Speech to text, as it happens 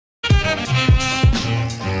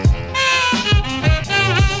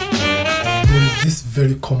There is this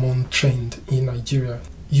very common trend in Nigeria.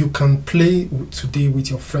 You can play today with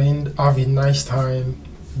your friend, have a nice time,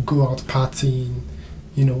 go out partying,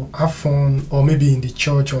 have fun, or maybe in the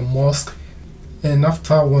church or mosque. And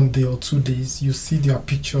after 1 day or 2 days, you see their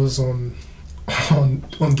pictures on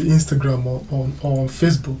the Instagram or on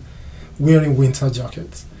Facebook wearing winter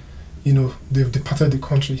jackets. They've departed the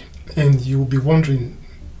country, and you'll be wondering,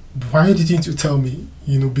 why didn't you tell me?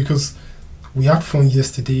 Because we had fun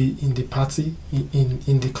yesterday in the party,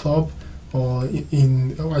 in the club, or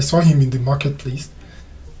I saw him in the marketplace.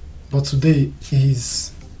 But today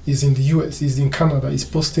he's in the US, he's in Canada, he's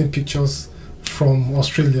posting pictures from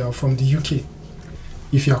Australia or from the UK.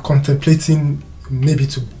 If you are contemplating maybe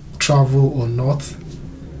to travel or not,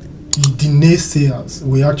 the naysayers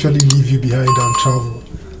will actually leave you behind and travel.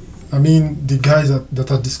 I mean, the guys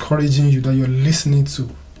that are discouraging you, that you're listening to,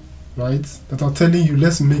 right? That are telling you,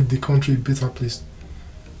 let's make the country a better place.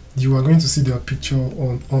 You are going to see their picture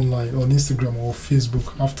online, on Instagram or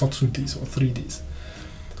Facebook after 2 days or 3 days.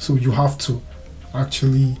 So you have to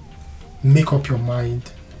actually make up your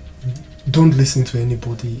mind. Don't listen to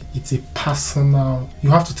anybody. It's a personal,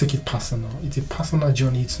 you have to take it personal. It's a personal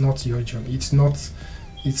journey. It's not your journey. It's not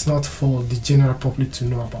for the general public to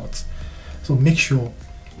know about. So make sure,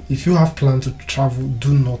 if you have planned to travel,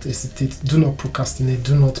 do not hesitate, do not procrastinate,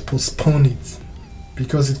 do not postpone it,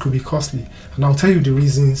 because it could be costly. And I'll tell you the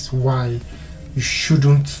reasons why you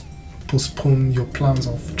shouldn't postpone your plans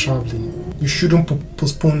of traveling. You shouldn't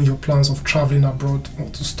postpone your plans of traveling abroad, or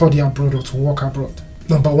to study abroad, or to work abroad.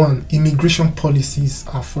 Number one, immigration policies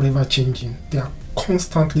are forever changing. They are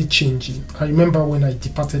constantly changing. I remember when I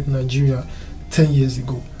departed Nigeria 10 years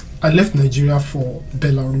ago. I left Nigeria for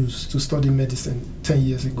Belarus to study medicine 10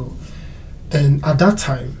 years ago. And at that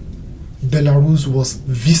time, Belarus was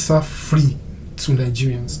visa-free to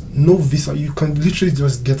Nigerians. No visa. You can literally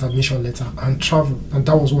just get admission letter and travel. And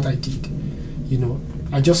that was what I did.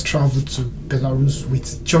 I just traveled to Belarus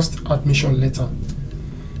with just admission letter.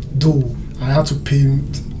 Though I had to pay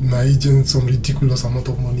my agent some ridiculous amount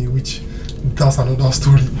of money, which that's another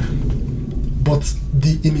story. But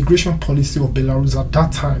the immigration policy of Belarus at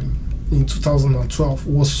that time, in 2012,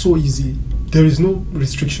 was so easy. There is no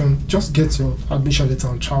restriction. Just get your admission letter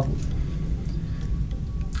and travel.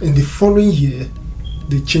 In the following year,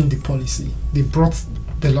 they changed the policy. They brought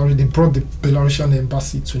the Belarusian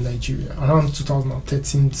embassy to Nigeria around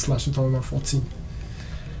 2013/2014.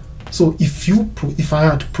 So if I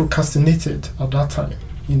had procrastinated at that time,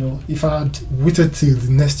 if I had waited till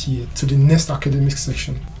the next year, to the next academic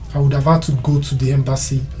section, I would have had to go to the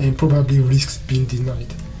embassy and probably risk being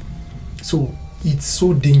denied. So it's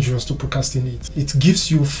so dangerous to procrastinate. It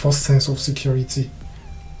gives you a false sense of security.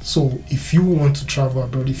 So if you want to travel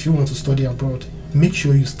abroad, if you want to study abroad, make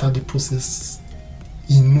sure you start the process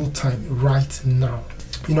in no time, right now.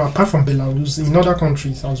 Apart from Belarus, in other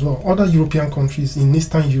countries as well, other European countries in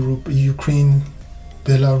Eastern Europe, Ukraine,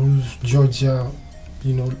 Belarus, Georgia,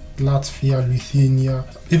 Latvia, Lithuania,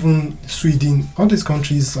 even Sweden, all these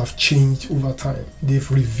countries have changed over time.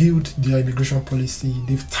 They've reviewed their immigration policy,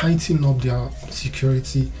 they've tightened up their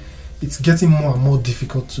security. It's getting more and more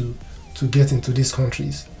difficult to get into these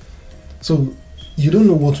countries. So you don't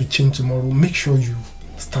know what will change tomorrow. Make sure you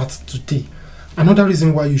start today. Another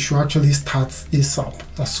reason why you should actually start ASAP,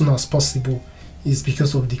 as soon as possible, is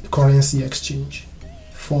because of the currency exchange.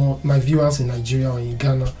 For my viewers in Nigeria or in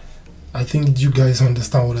Ghana, I think you guys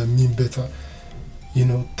understand what I mean better.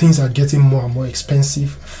 Things are getting more and more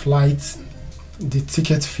expensive. Flights, the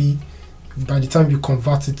ticket fee, by the time you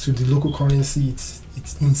convert it to the local currency, it's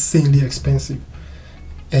insanely expensive.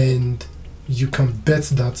 And you can bet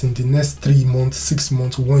that in the next 3 months, 6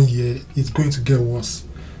 months, 1 year, it's going to get worse.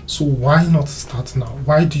 So why not start now?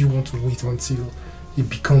 Why do you want to wait until it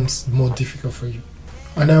becomes more difficult for you?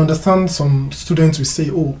 And I understand some students will say,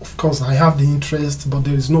 oh, of course, I have the interest, but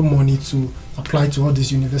there is no money to apply to all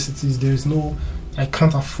these universities. I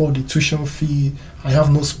can't afford the tuition fee. I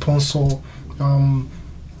have no sponsor.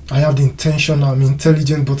 I have the intention, I'm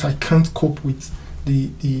intelligent, but I can't cope with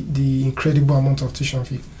the incredible amount of tuition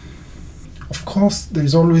fee. Of course, there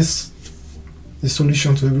is always a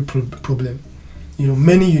solution to every problem.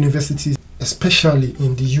 Many universities, especially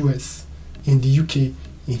in the US, in the UK,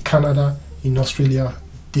 in Canada, in Australia,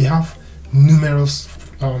 they have numerous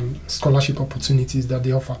scholarship opportunities that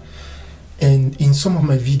they offer. And in some of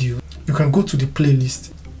my videos, you can go to the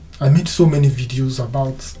playlist. I made so many videos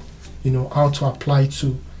about how to apply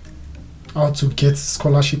to, how to get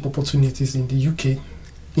scholarship opportunities in the UK,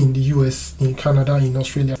 in the US, in Canada, in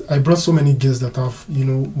Australia. I brought so many guests that have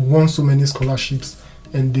won so many scholarships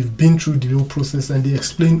and they've been through the whole process, and they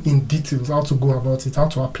explain in details how to go about it, how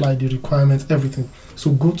to apply the requirements, everything.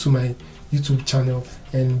 So go to my YouTube channel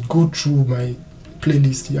and go through my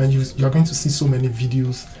playlist, and you are going to see so many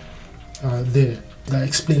videos there that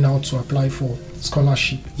explain how to apply for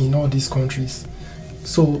scholarship in all these countries.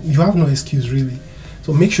 So you have no excuse really.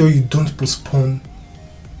 So make sure you don't postpone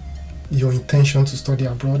your intention to study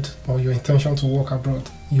abroad or your intention to work abroad.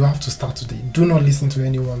 You have to start today. Do not listen to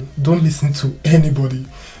anyone. Don't listen to anybody,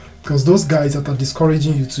 because those guys that are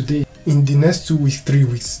discouraging you today, in the next 2 weeks, 3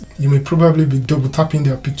 weeks, you may probably be double tapping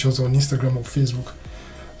their pictures on Instagram or Facebook.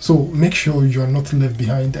 So make sure you are not left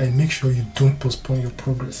behind, and make sure you don't postpone your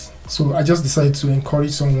progress. So I just decided to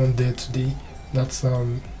encourage someone there today that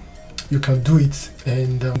you can do it,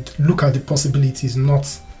 and look at the possibilities,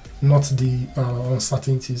 not the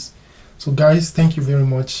uncertainties. So guys, thank you very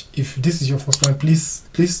much. If this is your first time, please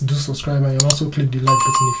do subscribe, and also click the like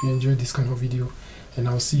button if you enjoyed this kind of video, and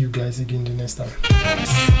I'll see you guys again the next time.